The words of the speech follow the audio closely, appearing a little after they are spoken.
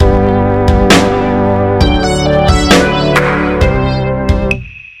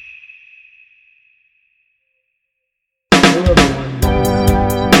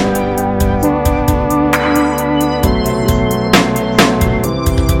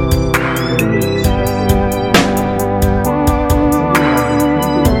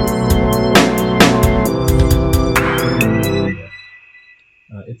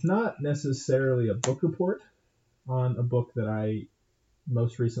not necessarily a book report on a book that I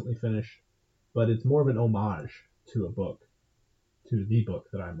most recently finished, but it's more of an homage to the book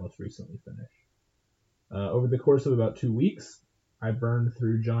that I most recently finished. Over the course of about 2 weeks, I burned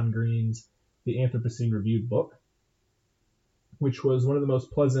through John Green's The Anthropocene Reviewed book, which was one of the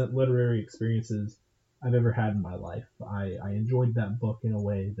most pleasant literary experiences I've ever had in my life. I enjoyed that book in a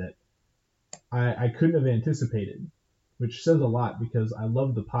way that I couldn't have anticipated, which says a lot because I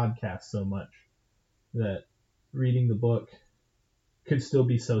love the podcast so much that reading the book could still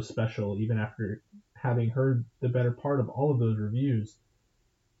be so special even after having heard the better part of all of those reviews.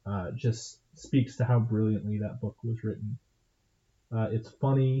 Just speaks to how brilliantly that book was written. It's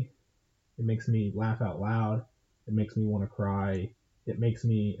funny. It makes me laugh out loud. It makes me want to cry. It makes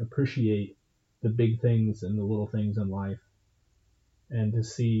me appreciate the big things and the little things in life, and to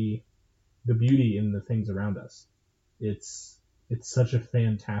see the beauty in the things around us. It's such a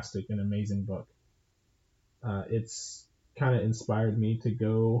fantastic and amazing book. It's kind of inspired me to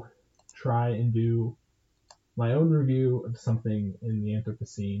go try and do my own review of something in the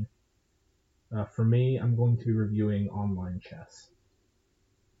Anthropocene. For me, I'm going to be reviewing online chess.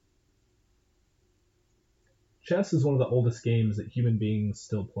 Chess is one of the oldest games that human beings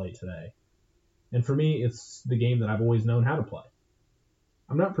still play today. And for me, it's the game that I've always known how to play.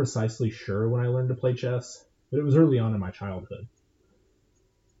 I'm not precisely sure when I learned to play chess, but it was early on in my childhood.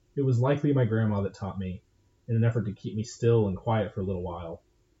 It was likely my grandma that taught me, in an effort to keep me still and quiet for a little while.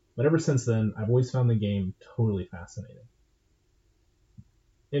 But ever since then, I've always found the game totally fascinating.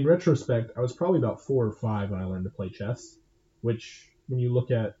 In retrospect, I was probably about 4 or 5 when I learned to play chess, which, when you look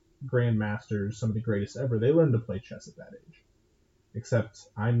at grandmasters, some of the greatest ever, they learned to play chess at that age. Except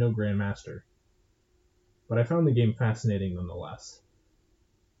I'm no grandmaster. But I found the game fascinating nonetheless.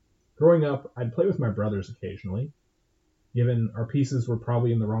 Growing up, I'd play with my brothers occasionally, given our pieces were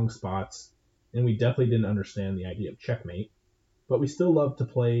probably in the wrong spots, and we definitely didn't understand the idea of checkmate, but we still loved to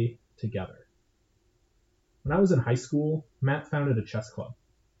play together. When I was in high school, Matt founded a chess club.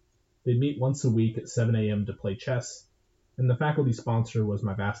 They'd meet once a week at 7 a.m. to play chess, and the faculty sponsor was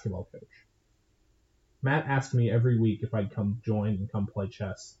my basketball coach. Matt asked me every week if I'd come join and come play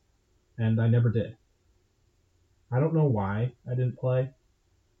chess, and I never did. I don't know why I didn't play.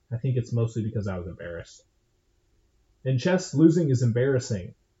 I think it's mostly because I was embarrassed. In chess, losing is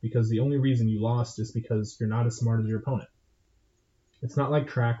embarrassing because the only reason you lost is because you're not as smart as your opponent. It's not like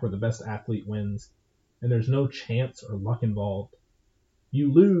track where the best athlete wins, and there's no chance or luck involved.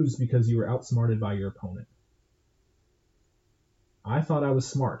 You lose because you were outsmarted by your opponent. I thought I was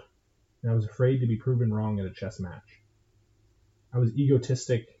smart, and I was afraid to be proven wrong at a chess match. I was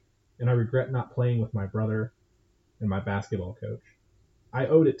egotistic, and I regret not playing with my brother and my basketball coach. I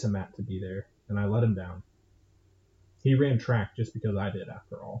owed it to Matt to be there, and I let him down. He ran track just because I did,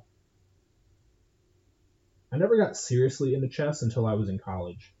 after all. I never got seriously into chess until I was in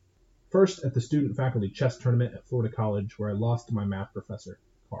college. First, at the student-faculty chess tournament at Florida College, where I lost to my math professor,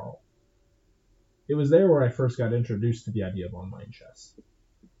 Carl. It was there where I first got introduced to the idea of online chess.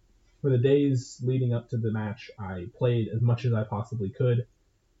 For the days leading up to the match, I played as much as I possibly could,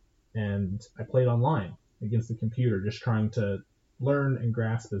 and I played online against the computer, just trying to learn and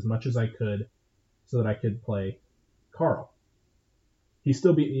grasp as much as I could so that I could play Carl. He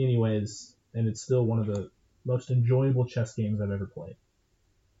still beat me anyways, and it's still one of the most enjoyable chess games I've ever played.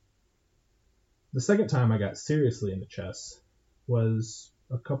 The second time I got seriously into chess was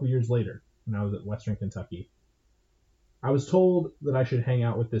a couple years later when I was at Western Kentucky. I was told that I should hang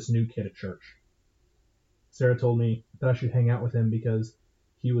out with this new kid at church. Sarah told me that I should hang out with him because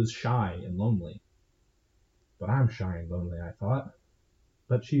he was shy and lonely. But I'm shy and lonely, I thought.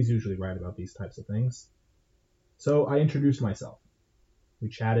 But she's usually right about these types of things. So I introduced myself. We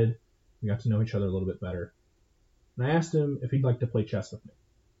chatted, we got to know each other a little bit better. And I asked him if he'd like to play chess with me.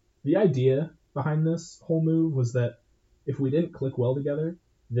 The idea behind this whole move was that if we didn't click well together,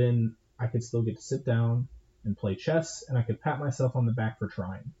 then I could still get to sit down and play chess, and I could pat myself on the back for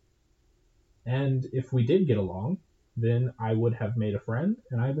trying. And if we did get along, then I would have made a friend,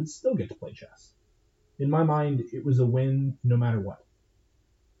 and I would still get to play chess. In my mind, it was a win no matter what.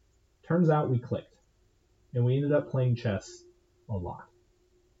 Turns out we clicked, and we ended up playing chess a lot.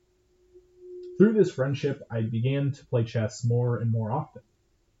 Through this friendship, I began to play chess more and more often,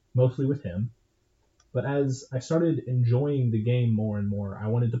 mostly with him. But as I started enjoying the game more and more, I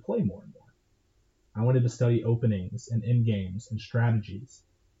wanted to play more and more. I wanted to study openings and endgames and strategies,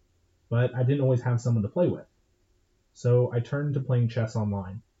 but I didn't always have someone to play with. So I turned to playing chess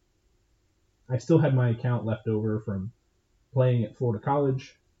online. I still had my account left over from playing at Florida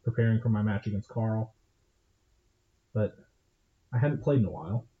College, preparing for my match against Carl, but I hadn't played in a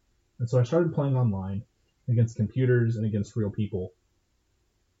while, And so I started playing online against computers and against real people.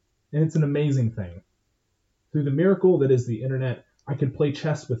 And it's an amazing thing. Through the miracle that is the internet, I could play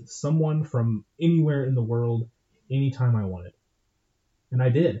chess with someone from anywhere in the world anytime I wanted. And I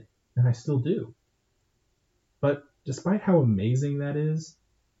did, and I still do. But despite how amazing that is,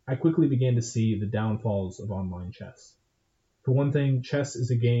 I quickly began to see the downfalls of online chess. For one thing, chess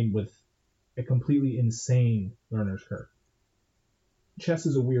is a game with a completely insane learner's curve. Chess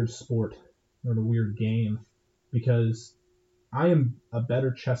is a weird sport, or a weird game, because I am a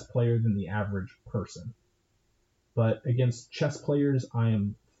better chess player than the average person. But against chess players, I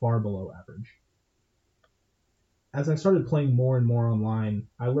am far below average. As I started playing more and more online,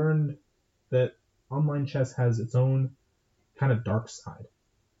 I learned that online chess has its own kind of dark side.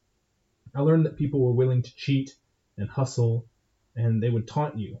 I learned that people were willing to cheat and hustle, and they would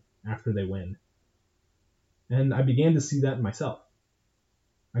taunt you after they win. And I began to see that in myself.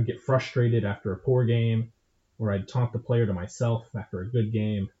 I'd get frustrated after a poor game, or I'd taunt the player to myself after a good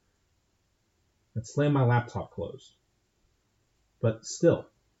game. I'd slam my laptop closed. But still,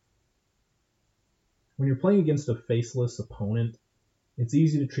 when you're playing against a faceless opponent, it's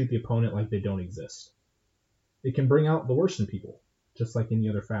easy to treat the opponent like they don't exist. It can bring out the worst in people, just like any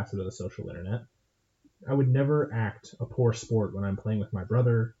other facet of the social internet. I would never act a poor sport when I'm playing with my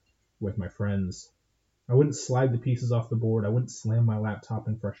brother, with my friends. I wouldn't slide the pieces off the board. I wouldn't slam my laptop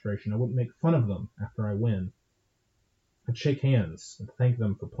in frustration. I wouldn't make fun of them after I win. I'd shake hands and thank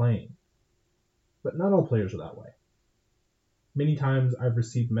them for playing. But not all players are that way. Many times I've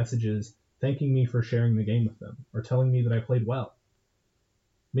received messages thanking me for sharing the game with them, or telling me that I played well.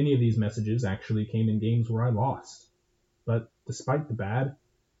 Many of these messages actually came in games where I lost. But despite the bad,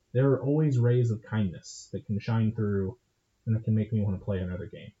 there are always rays of kindness that can shine through and that can make me want to play another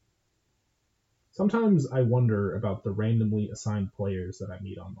game. Sometimes I wonder about the randomly assigned players that I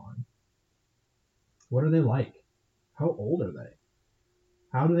meet online. What are they like? How old are they?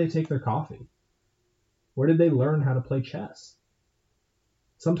 How do they take their coffee? Where did they learn how to play chess?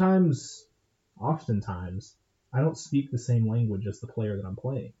 Oftentimes, I don't speak the same language as the player that I'm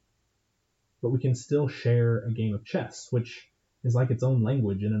playing. But we can still share a game of chess, which is like its own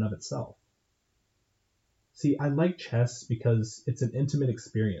language in and of itself. See, I like chess because it's an intimate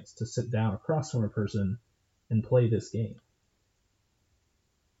experience to sit down across from a person and play this game.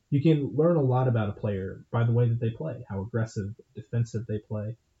 You can learn a lot about a player by the way that they play, how aggressive, defensive they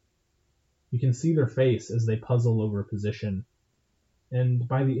play. You can see their face as they puzzle over a position, and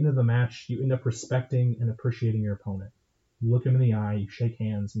by the end of the match, you end up respecting and appreciating your opponent. You look him in the eye, you shake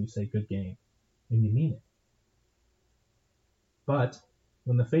hands, and you say, "Good game," and you mean it. But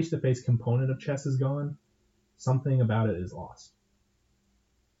when the face-to-face component of chess is gone, something about it is lost.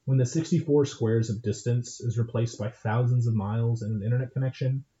 When the 64 squares of distance is replaced by thousands of miles and an internet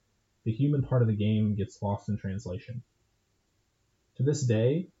connection, the human part of the game gets lost in translation. To this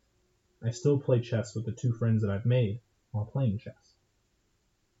day, I still play chess with the two friends that I've made while playing chess.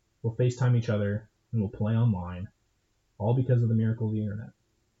 We'll FaceTime each other and we'll play online, all because of the miracle of the internet.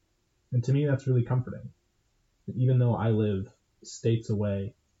 And to me, that's really comforting. That even though I live states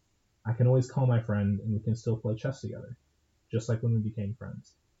away, I can always call my friend and we can still play chess together, just like when we became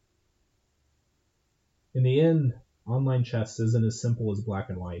friends. In the end, online chess isn't as simple as black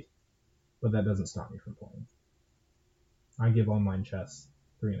and white, but that doesn't stop me from playing. I give online chess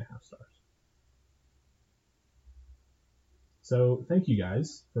 3.5 stars. So thank you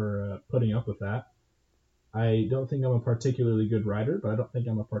guys for putting up with that. I don't think I'm a particularly good writer, but I don't think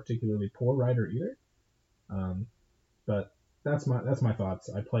I'm a particularly poor writer either. But that's my thoughts.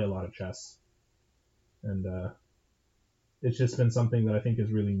 I play a lot of chess, and it's just been something that I think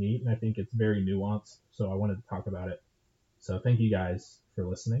is really neat, and I think it's very nuanced. So I wanted to talk about it. So thank you guys for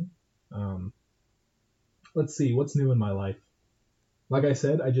listening. Let's see what's new in my life. Like I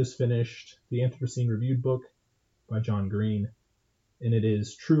said, I just finished the Anthropocene Reviewed book by John Green, and it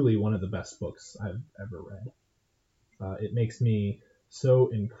is truly one of the best books I've ever read. It makes me so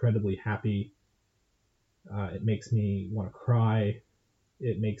incredibly happy. It makes me want to cry.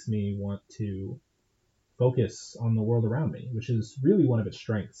 It makes me want to focus on the world around me, which is really one of its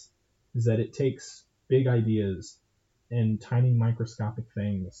strengths, is that it takes big ideas and tiny microscopic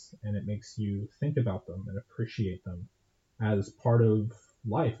things, and it makes you think about them and appreciate them as part of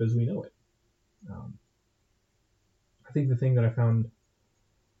life as we know it. I think the thing that I found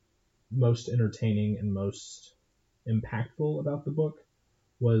most entertaining and most impactful about the book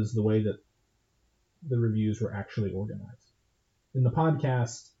was the way that the reviews were actually organized. In the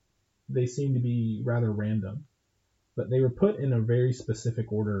podcast, they seem to be rather random, but they were put in a very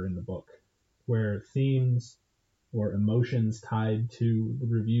specific order in the book, where themes or emotions tied to the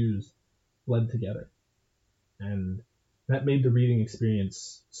reviews bled together. And that made the reading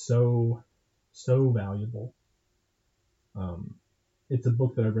experience so valuable. It's a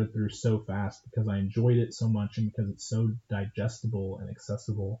book that I read through so fast because I enjoyed it so much and because it's so digestible and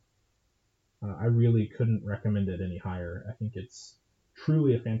accessible. I really couldn't recommend it any higher. I think it's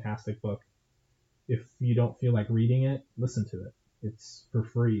truly a fantastic book. If you don't feel like reading it, listen to it. It's for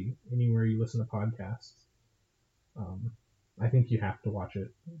free anywhere you listen to podcasts. I think you have to watch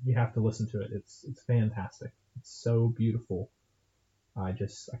it. You have to listen to it. It's fantastic. It's so beautiful. I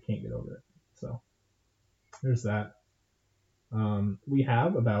can't get over it. So there's that. We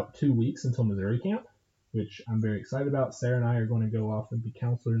have about 2 weeks until Missouri camp, which I'm very excited about. Sarah and I are going to go off and be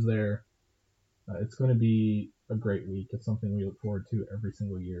counselors there. It's going to be a great week. It's something we look forward to every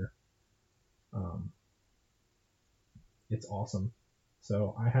single year. It's awesome.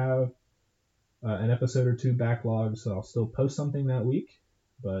 So I have an episode or two backlogged, so I'll still post something that week,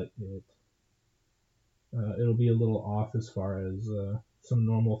 but it'll be a little off as far as some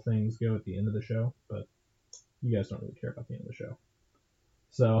normal things go at the end of the show, but you guys don't really care about the end of the show.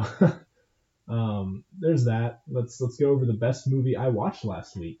 So there's that. Let's go over the best movie I watched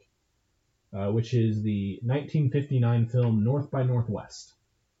last week, which is the 1959 film North by Northwest.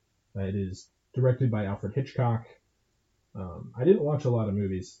 It is directed by Alfred Hitchcock. I didn't watch a lot of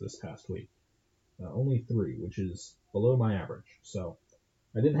movies this past week. Only 3, which is below my average. So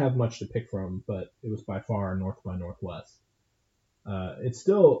I didn't have much to pick from, but it was by far North by Northwest. It's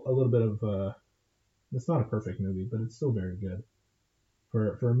still a little bit of it's not a perfect movie, but it's still very good.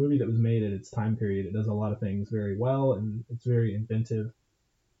 For a movie that was made at its time period, it does a lot of things very well, and it's very inventive.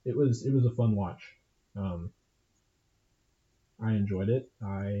 It was a fun watch. I enjoyed it.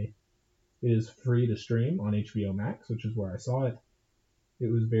 It is free to stream on HBO Max, which is where I saw it.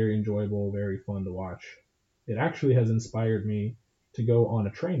 It was very enjoyable, very fun to watch. It actually has inspired me to go on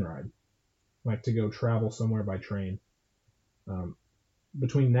a train ride, like to go travel somewhere by train.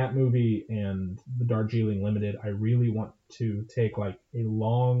 Between that movie and the Darjeeling Limited, I really want to take like a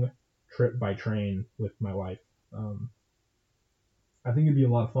long trip by train with my wife. I think it'd be a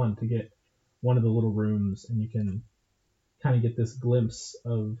lot of fun to get one of the little rooms, and you can kind of get this glimpse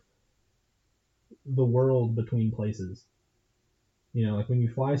of the world between places. You know, like when you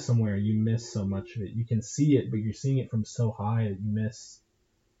fly somewhere, you miss so much of it. You can see it, but you're seeing it from so high that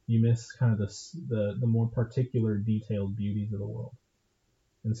you miss kind of the more particular, detailed beauties of the world.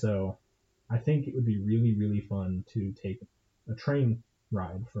 And so I think it would be really, really fun to take a train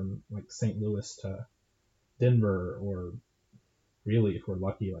ride from like St. Louis to Denver, or really, if we're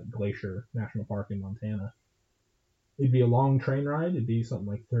lucky, like Glacier National Park in Montana. It'd be a long train ride. It'd be something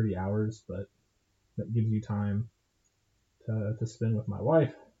like 30 hours, but that gives you time to spend with my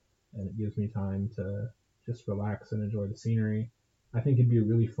wife, and it gives me time to just relax and enjoy the scenery. I think it'd be a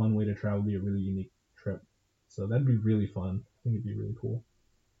really fun way to travel. It'd be a really unique trip. So that'd be really fun. I think it'd be really cool.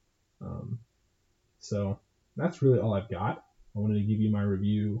 So that's really all I've got. I wanted to give you my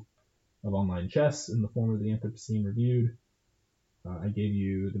review of online chess in the form of the Anthropocene Reviewed. I gave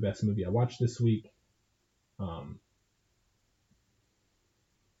you the best movie I watched this week. I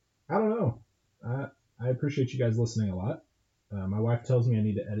don't know. I appreciate you guys listening a lot. My wife tells me I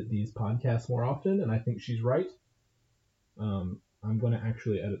need to edit these podcasts more often, and I think she's right. I'm going to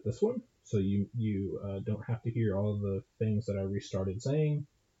actually edit this one, so you don't have to hear all of the things that I restarted saying,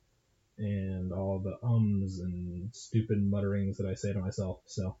 and all the ums and stupid mutterings that I say to myself.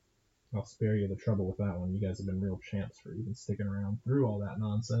 So I'll spare you the trouble with that one. You guys have been real champs for even sticking around through all that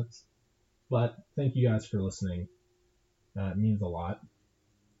nonsense. But thank you guys for listening. It means a lot.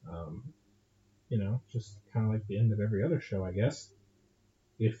 Just kind of like the end of every other show, I guess.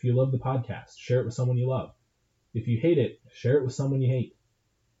 If you love the podcast, share it with someone you love. If you hate it, share it with someone you hate.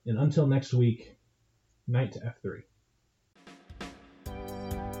 And until next week, night to F3.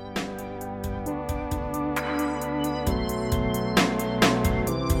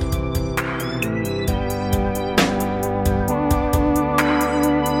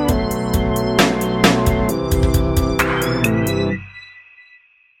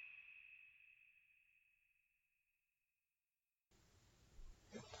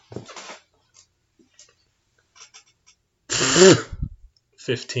 Ugh.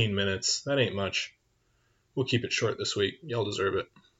 15 minutes. That ain't much. We'll keep it short this week. Y'all deserve it.